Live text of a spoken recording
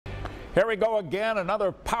Here we go again.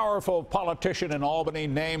 Another powerful politician in Albany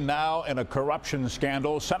named now in a corruption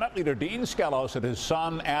scandal. Senate Leader Dean Skelos and his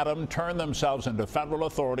son Adam turned themselves into federal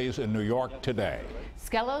authorities in New York today.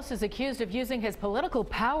 Skelos is accused of using his political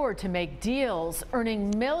power to make deals,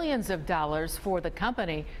 earning millions of dollars for the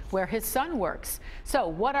company where his son works. So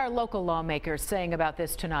what are local lawmakers saying about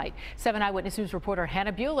this tonight? 7 Eyewitness News reporter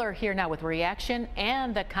Hannah Buehler here now with reaction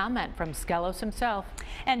and a comment from Skelos himself.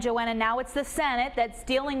 And Joanna, now it's the Senate that's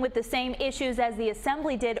dealing with the same issues as the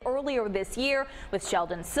Assembly did earlier this year with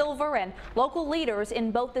Sheldon Silver and local leaders in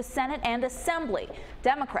both the Senate and Assembly.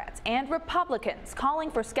 Democrats and Republicans calling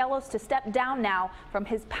for Skelos to step down now from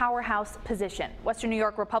his powerhouse position. Western New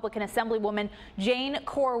York Republican Assemblywoman Jane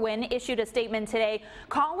Corwin issued a statement today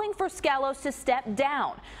calling for Skelos to step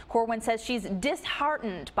down. Corwin says she's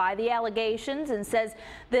disheartened by the allegations and says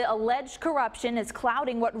the alleged corruption is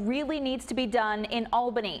clouding what really needs to be done in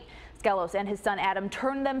Albany. Skelos and his son Adam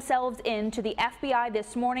turned themselves in to the FBI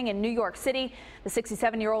this morning in New York City. The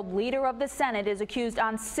 67-year-old leader of the Senate is accused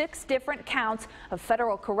on 6 different counts of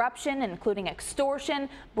federal corruption, including extortion,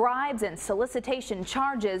 bribes, and solicitation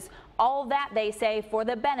charges. All that, they say, for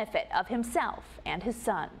the benefit of himself and his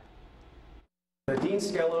son. Dean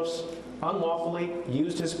Skelos unlawfully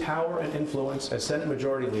used his power and influence as Senate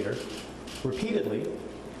Majority Leader repeatedly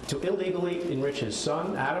to illegally enrich his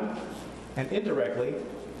son, Adam, and indirectly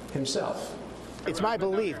himself. It's my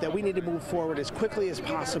belief that we need to move forward as quickly as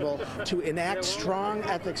possible to enact strong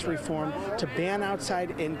ethics reform, to ban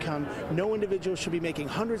outside income. No individual should be making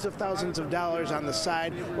hundreds of thousands of dollars on the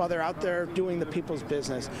side while they're out there doing the people's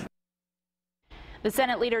business. The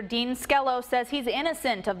Senate leader Dean Skelos says he's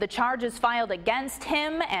innocent of the charges filed against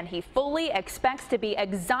him, and he fully expects to be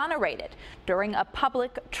exonerated during a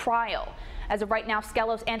public trial. As of right now,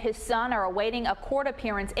 Skelos and his son are awaiting a court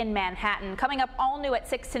appearance in Manhattan. Coming up all new at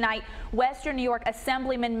 6 tonight, Western New York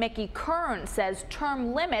Assemblyman Mickey Kern says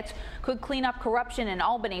term limits could clean up corruption in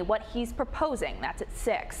Albany. What he's proposing, that's at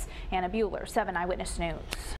 6. Hannah Buehler, 7 Eyewitness News.